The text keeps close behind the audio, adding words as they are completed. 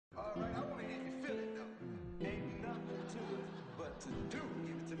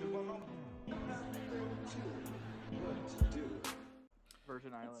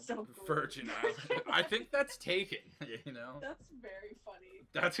Virgin Island. So cool. Virgin Island. I think that's taken, you know? That's very funny.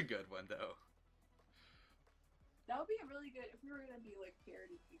 That's a good one, though. That would be a really good if we were gonna be like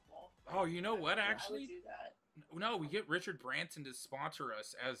parody people. Oh, you know what, actually? I would do that. No, we get Richard Branson to sponsor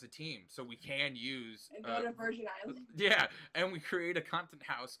us as a team, so we can use... And go to Virgin Island? Yeah, and we create a content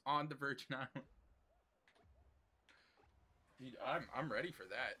house on the Virgin Island. Dude, I'm ready for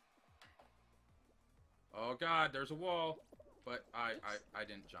that. Oh god, there's a wall. But I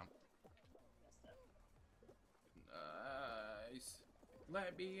didn't jump. Nice.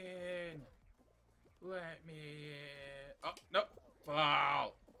 Let me in. Let me in. Oh, no.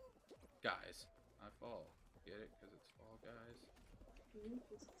 Fall. Guys, I fall. Get it? Because it's Fall Guys.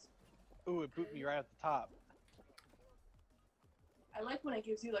 Ooh, it booped me right at the top. I like when it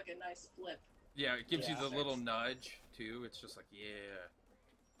gives you like a nice flip. Yeah, it gives you the little nudge, too. It's just like, yeah.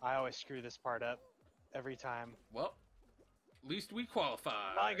 I always screw this part up. Every time. Well, at least we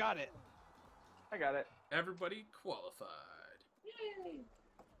qualified. I got it. I got it. Everybody qualified. Yay!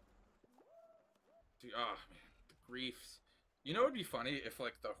 Dude, oh, man. The griefs. You know what would be funny if,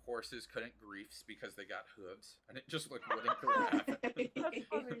 like, the horses couldn't griefs because they got hooves, and it just, like, wouldn't grab. That's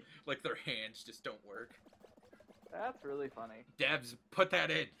funny. Like, their hands just don't work. That's really funny. Devs, put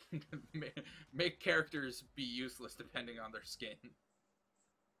that in. Make characters be useless depending on their skin.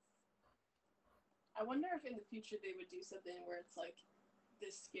 I wonder if in the future they would do something where it's like,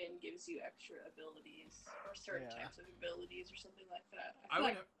 this skin gives you extra abilities, or certain types of abilities, or something like that. I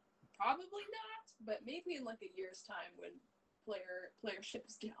feel like probably not, but maybe in like a year's time when playership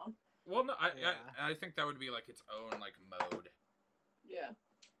is down. Well, no, I think that would be like its own like mode. Yeah.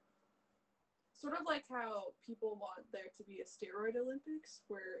 Sort of like how people want there to be a steroid Olympics,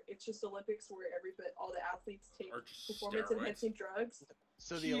 where it's just Olympics where all the athletes take performance-enhancing drugs.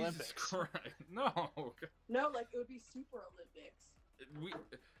 So the Olympics. Christ. No. No, like it would be Super Olympics.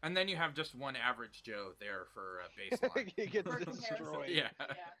 And then you have just one average Joe there for baseline. He gets destroyed. Yeah.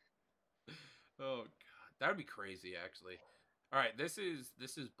 Oh god, that would be crazy. Actually. All right, this is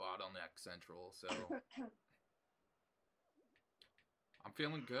bottleneck central. So I'm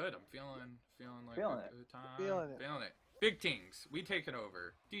feeling good. I'm feeling like a good time. Feeling it. Big things. We take it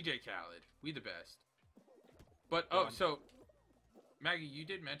over. DJ Khaled. We the best. But so Maggie, you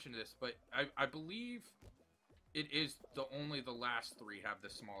did mention this, but I believe it is only the last three have the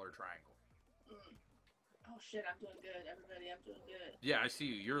smaller triangle. Oh shit, I'm doing good, everybody. I'm doing good. Yeah, I see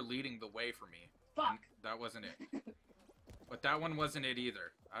you. You're leading the way for me. Fuck. And that wasn't it. But that one wasn't it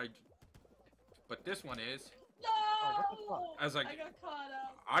either. But this one is. No! I got caught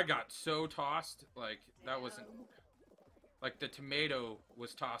up. I got so tossed. Like, that wasn't... Like, the tomato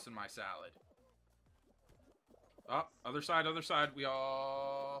was tossing my salad. Oh, other side. We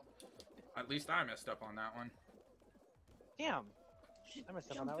all... At least I messed up on that one. Damn. I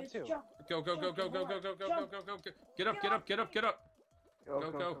messed up on that one too. Go. Get up.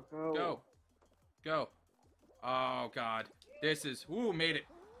 Go. Oh, God. This is... Ooh, made it.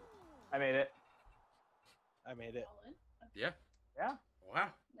 I made it. Yeah. Yeah.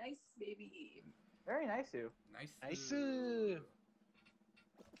 Wow. Nice, baby. Very nice, you. Nice. Very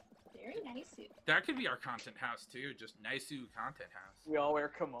nice. That could be our content house, too. Just NICEU Content House. We all wear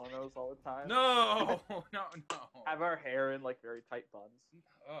kimonos all the time. No. Have our hair in, like, very tight buns.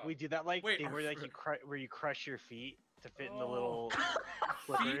 We do that, like, thing where, like, where you crush your feet to fit in the little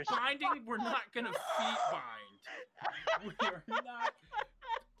feet binding? We're not gonna feet bind. We are not.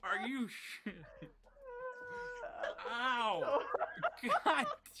 Are you? Ow! God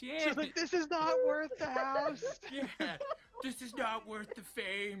damn She's it! like, this is not worth the house. Yeah, this is not worth the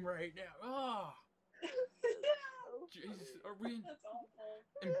fame right now. Oh. Jesus, are we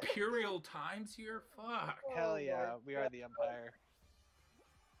in imperial times here? Fuck. Hell yeah, we are the Empire.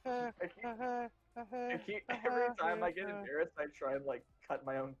 Every time I get embarrassed, I try and like cut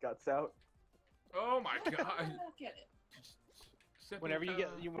my own guts out. Oh my god! I don't get it. Whenever you get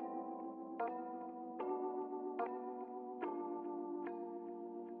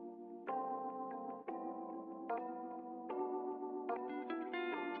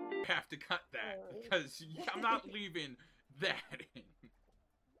have to cut that because I'm not leaving that in.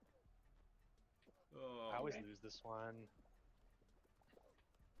 Oh, I always lose this one.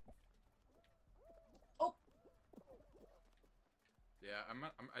 Oh. Yeah,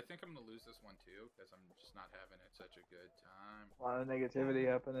 I think I'm gonna lose this one too because I'm just not having it such a good time. A lot of negativity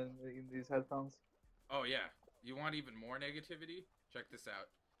happening in these headphones. Oh yeah, you want even more negativity? Check this out.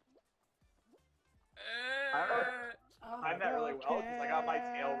 I'm not really well because I got my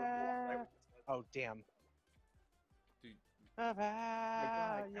tail removed. Oh damn. Dude.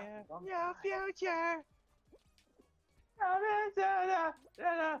 About your future. Oh,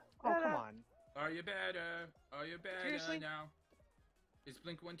 come on. Are you better? Are you better Seriously? now? Is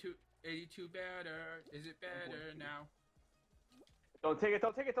Blink-182 better? Is it better now? Don't take it,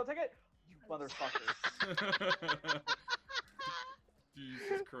 don't take it, don't take it! You motherfucker.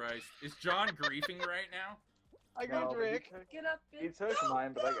 Jesus Christ. Is John griefing right now? I got Rick. Get up, bitch. He took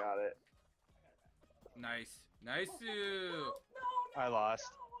mine, but I got it. Nice. Nice. No, I lost.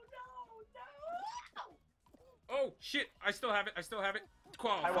 no. Oh, shit. I still have it. I still have it.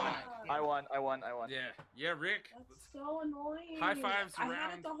 Qualified. I won. Yeah. Yeah, Rick. That's so annoying. High fives I around.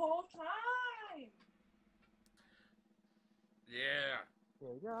 had it the whole time. Yeah.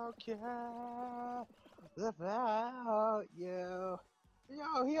 You don't care about you.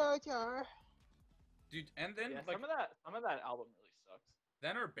 Yo. Dude, and then, Yeah, like, some of that album really sucks.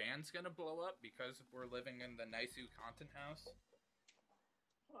 then our band's gonna blow up because we're living in the NICEU Content House.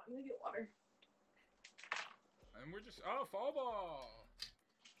 Hold on, I'm gonna get water. And we're just, oh, fall ball.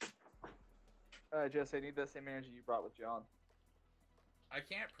 Jess, I need that same energy you brought with John. I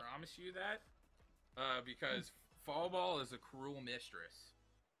can't promise you that, because fall ball is a cruel mistress.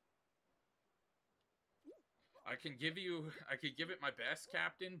 I could give it my best,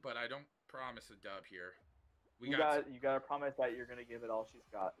 Captain, but I don't promise a dub here. You gotta promise that you're gonna give it all she's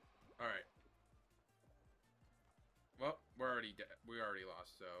got. All right. Well, we already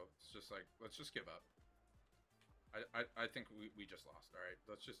lost, so it's just like, let's just give up. I think we just lost. All right,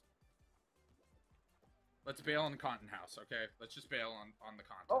 let's bail on the Content House, okay? Let's just bail on the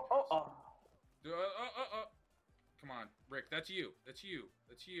Content House. Come on, Rick, that's you. That's you.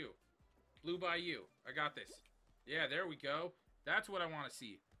 Blue by you. I got this. Yeah, there we go. That's what I want to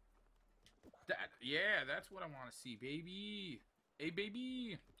see. That's what I want to see, baby. Hey,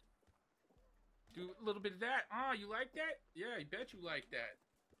 baby. Do a little bit of that. Oh, you like that? Yeah, I bet you like that.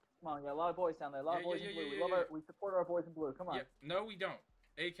 Come on, we got a lot of boys down there. A lot of boys in blue. We support our boys in blue. Come on. Yeah. No, we don't.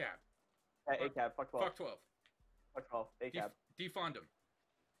 ACAB. ACAB. Fuck 12. Fuck 12. Fuck 12. ACAB. Defund him.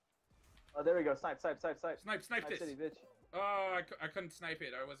 Oh, there we go. Snipe this. Snipe this. City, bitch. Oh, I couldn't snipe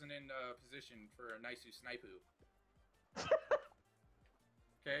it. I wasn't in position for a NICEU snipe.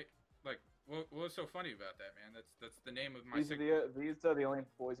 Okay, like, what's so funny about that, man? That's the name of my. These are the only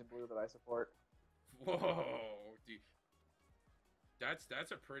boys in blue that I support. Whoa, dude.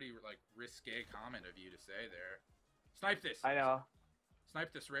 That's a pretty, like, risque comment of you to say there. Snipe this. I know.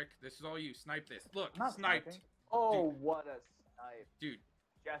 Snipe this, Rick. This is all you. Snipe this. Look, Not sniped. Sniping. Oh, Dude. what a snipe. Dude.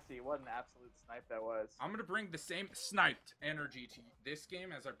 Jesse, what an absolute snipe that was. I'm going to bring the same sniped energy to this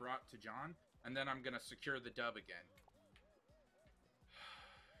game as I brought to John, and then I'm going to secure the dub again.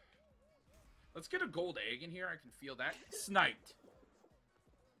 Let's get a gold egg in here. I can feel that. Sniped.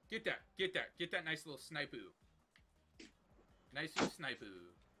 Get that. Get that nice little snipe-oo. Nice little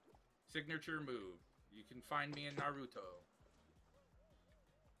snipe-oo. Signature move. You can find me in Naruto.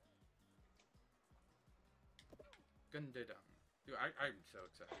 Gundadum. Dude, I'm so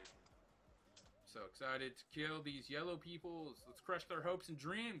excited. So excited to kill these yellow peoples. Let's crush their hopes and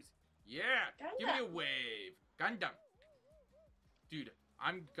dreams. Yeah! Gundam. Give me a wave. Gundam. Dude,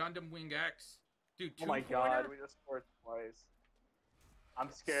 I'm Gundam Wing X. Dude, Oh my god, we just scored twice. I'm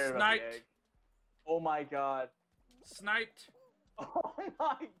scared about the egg. Oh my god. Sniped. Oh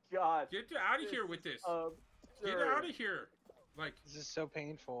my god. Get out of here with this. Get out of here. Like, This is so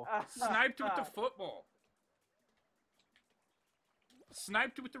painful. sniped with the football.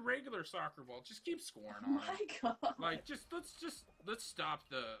 Sniped with the regular soccer ball. Just keep scoring Oh on my it. god. Like, let's stop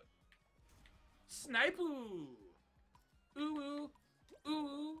the snipe-oo.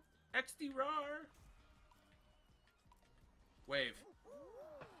 Ooh, XD rar. Wave.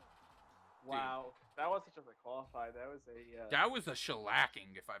 Wow, that wasn't just a qualified. That was a. That was a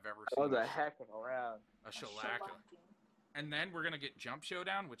shellacking if I've ever That seen was a heck of a round. a shellacking. And then we're gonna get jump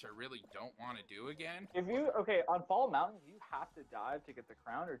showdown, which I really don't want to do again. If you on Fall Mountain, do you have to dive to get the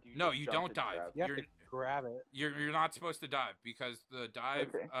crown, or do you? No, just you jump don't and dive. grab? You have to grab it. You're not supposed to dive because the dive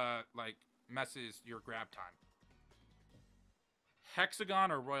Okay. like messes your grab time.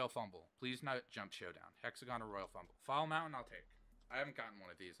 Hexagon or Royal Fumble? Please not jump showdown. Hexagon or Royal Fumble? Fall Mountain, I'll take. I haven't gotten one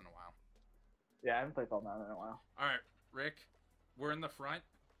of these in a while. Yeah, I haven't played Fall Mountain in a while. All right, Rick, we're in the front.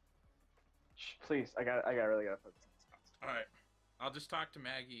 Please, I really gotta put some spots. All right, I'll just talk to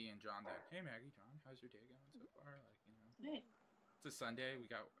Maggie and John then. Hey, Maggie, John, how's your day going so far? Like, Hey, it's a Sunday.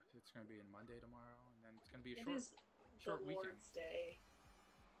 It's gonna be a Monday tomorrow, and then it's gonna be a it short is short the weekend. Lord's Day.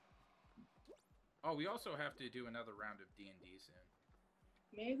 Oh, we also have to do another round of D&D soon.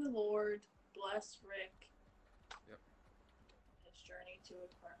 May the Lord bless Rick. Yep. His journey to a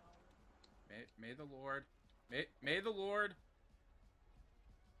crown. May the Lord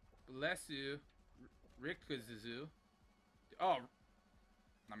bless you, Rick Kazuzu. Oh,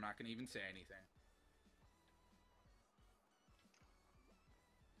 I'm not gonna even say anything.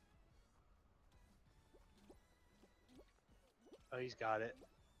 Oh, he's got it.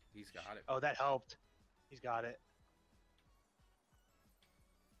 He's got it. Oh, that helped. He's got it.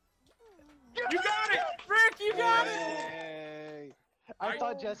 You got it! Rick, you got it! I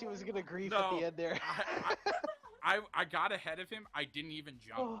thought Jesse was gonna grief at the end there. I got ahead of him. I didn't even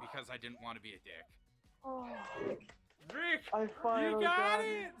jump because I didn't want to be a dick. Oh. Rick, you got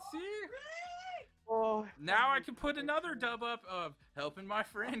it! See? Oh. Now I can put another dub up of helping my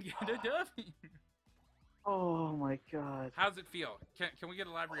friend get a dubby. Oh my god. How's it feel? Can we get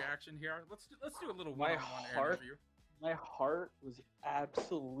a live reaction here? Let's do a little one-on-one interview. My heart was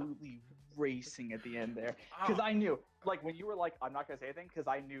absolutely racing at the end there because I knew, like, when you were like, I'm not gonna say anything, because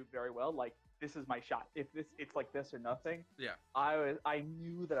I knew very well, like, this is my shot. If it's like this or nothing. Yeah. I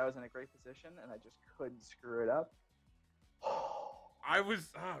knew that I was in a great position and I just couldn't screw it up.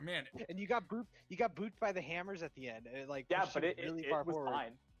 Oh man. And you got booped by the hammers at the end. It, like, yeah, but it really was far forward.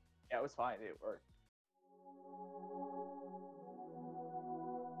 fine. Yeah, it was fine. It worked.